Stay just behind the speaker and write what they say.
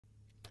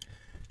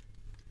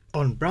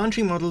on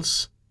branching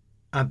models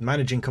and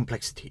managing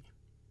complexity.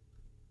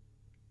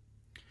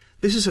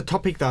 This is a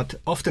topic that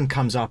often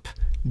comes up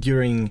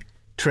during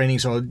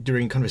trainings or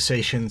during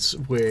conversations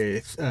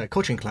with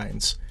coaching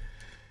clients.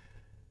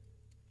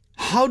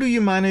 How do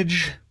you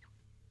manage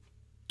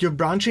your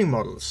branching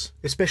models,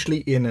 especially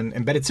in an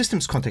embedded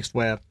systems context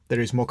where there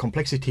is more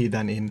complexity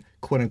than in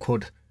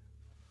quote-unquote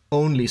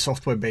only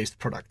software-based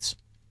products?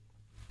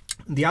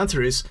 The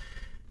answer is,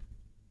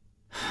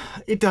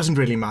 it doesn't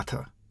really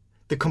matter.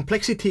 The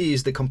complexity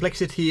is the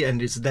complexity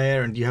and it's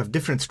there, and you have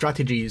different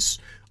strategies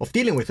of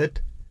dealing with it,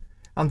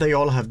 and they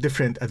all have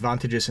different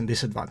advantages and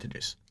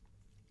disadvantages.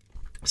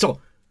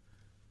 So,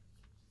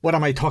 what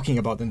am I talking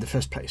about in the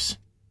first place?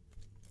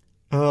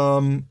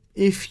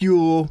 If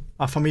you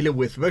are familiar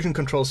with version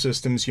control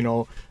systems, you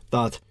know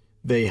that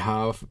they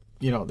have,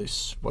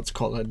 this what's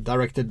called a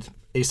directed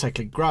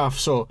acyclic graph.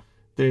 So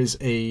there's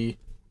a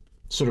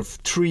sort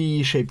of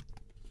tree-shaped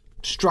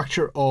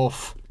structure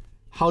of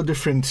how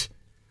different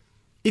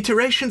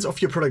iterations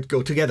of your product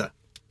go together.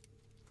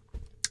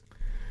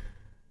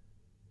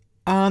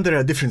 And there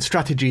are different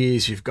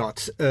strategies. You've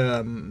got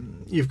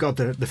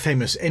the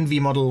famous envy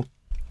model.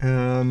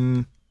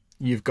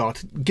 You've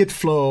got Git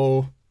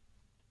flow.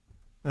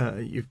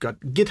 You've got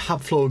GitHub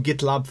flow,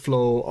 GitLab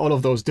flow, all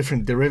of those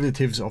different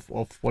derivatives of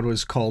what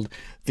was called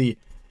the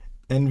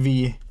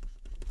envy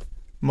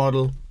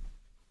model.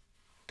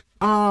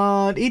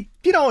 And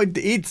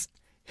it's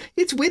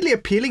weirdly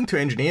appealing to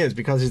engineers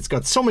because it's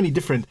got so many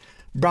different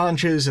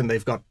branches and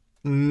they've got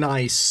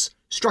nice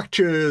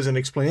structures and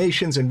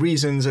explanations and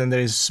reasons and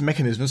there's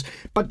mechanisms.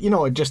 But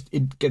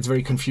it gets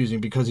very confusing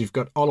because you've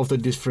got all of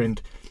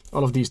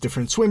these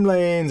different swim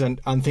lanes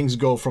and things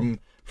go from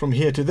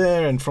here to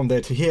there and from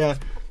there to here.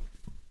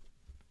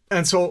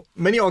 And so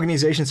many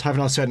organizations have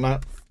now said, "Now,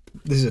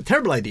 this is a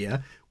terrible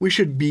idea. We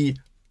should be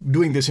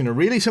doing this in a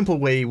really simple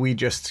way. We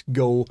just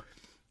go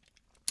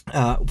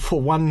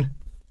for one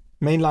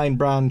mainline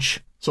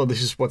branch." So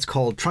this is what's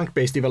called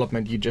trunk-based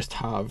development. You just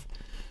have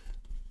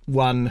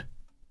one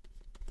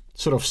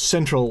sort of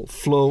central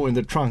flow in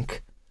the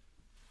trunk.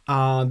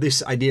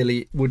 This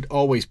ideally would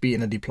always be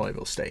in a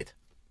deployable state.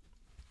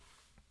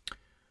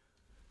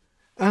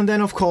 And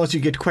then, of course, you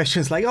get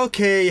questions like,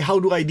 okay, how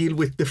do I deal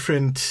with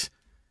different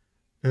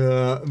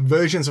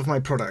versions of my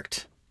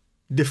product?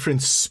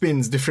 Different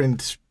spins,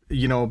 different,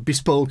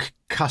 bespoke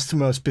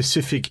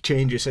customer-specific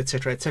changes,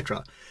 etc.,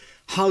 etc.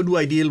 How do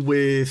I deal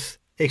with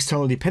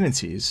external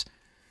dependencies?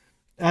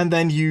 And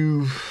then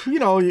you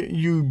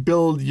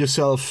build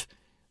yourself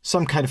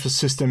some kind of a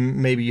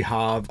system. Maybe you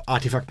have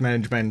artifact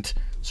management,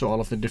 so all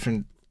of the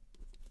different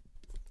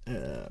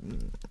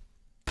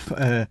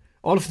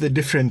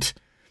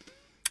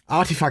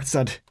artifacts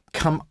that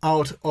come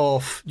out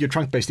of your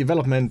trunk-based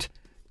development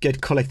get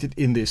collected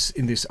in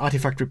this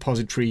artifact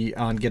repository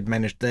and get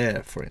managed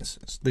there, for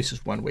instance. This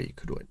is one way you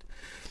could do it.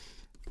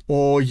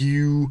 Or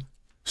you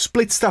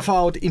split stuff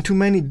out into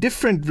many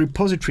different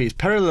repositories,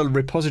 parallel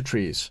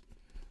repositories.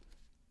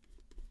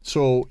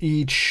 So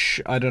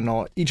each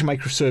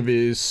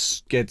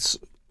microservice gets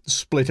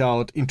split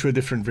out into a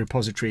different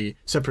repository,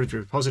 separate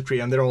repository,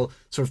 and they're all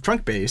sort of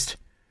trunk-based.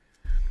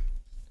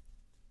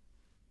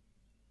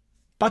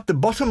 But the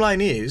bottom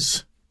line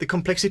is, the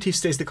complexity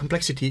stays the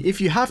complexity. If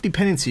you have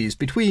dependencies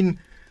between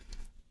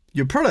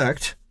your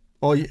product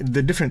or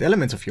the different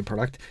elements of your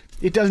product,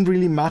 it doesn't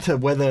really matter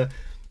whether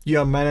you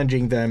are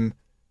managing them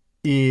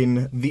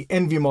in the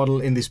envy model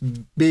in this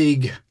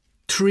big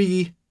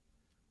tree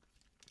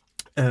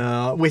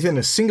within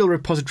a single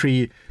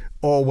repository,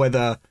 or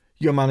whether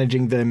you're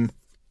managing them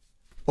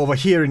over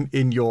here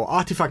in your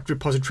artifact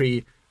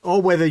repository,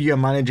 or whether you're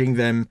managing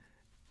them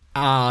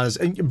as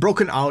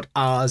broken out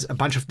as a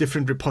bunch of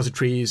different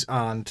repositories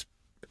and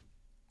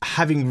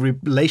having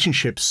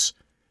relationships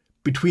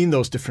between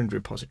those different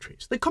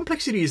repositories. The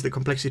complexity is the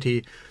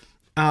complexity,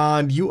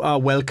 and you are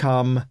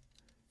welcome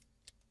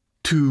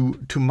to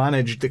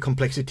manage the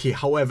complexity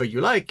however you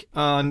like,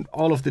 and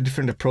all of the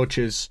different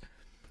approaches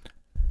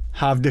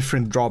have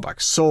different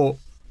drawbacks. So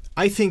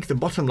I think the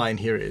bottom line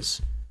here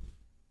is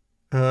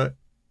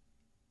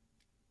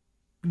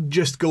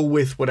just go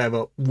with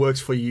whatever works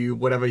for you,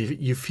 whatever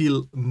you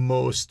feel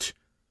most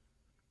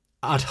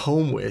at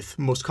home with,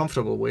 most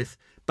comfortable with.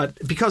 But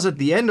because at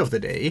the end of the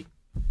day,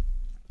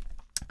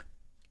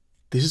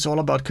 this is all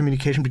about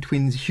communication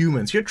between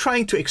humans. You're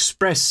trying to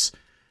express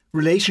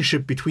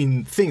relationship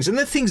between things, and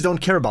the things don't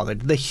care about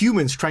it. The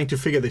humans trying to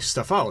figure this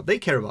stuff out, they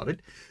care about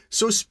it.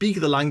 So speak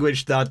the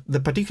language that the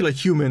particular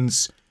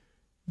humans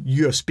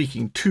you're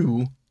speaking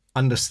to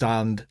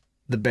understand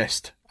the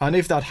best. And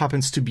if that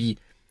happens to be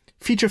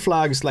feature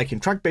flags, like in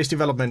trunk-based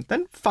development,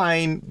 then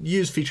fine,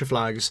 use feature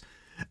flags.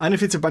 And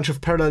if it's a bunch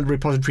of parallel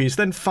repositories,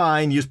 then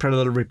fine, use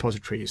parallel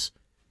repositories.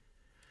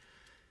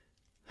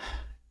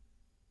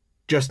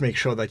 Just make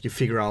sure that you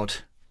figure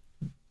out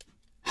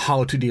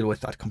how to deal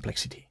with that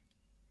complexity.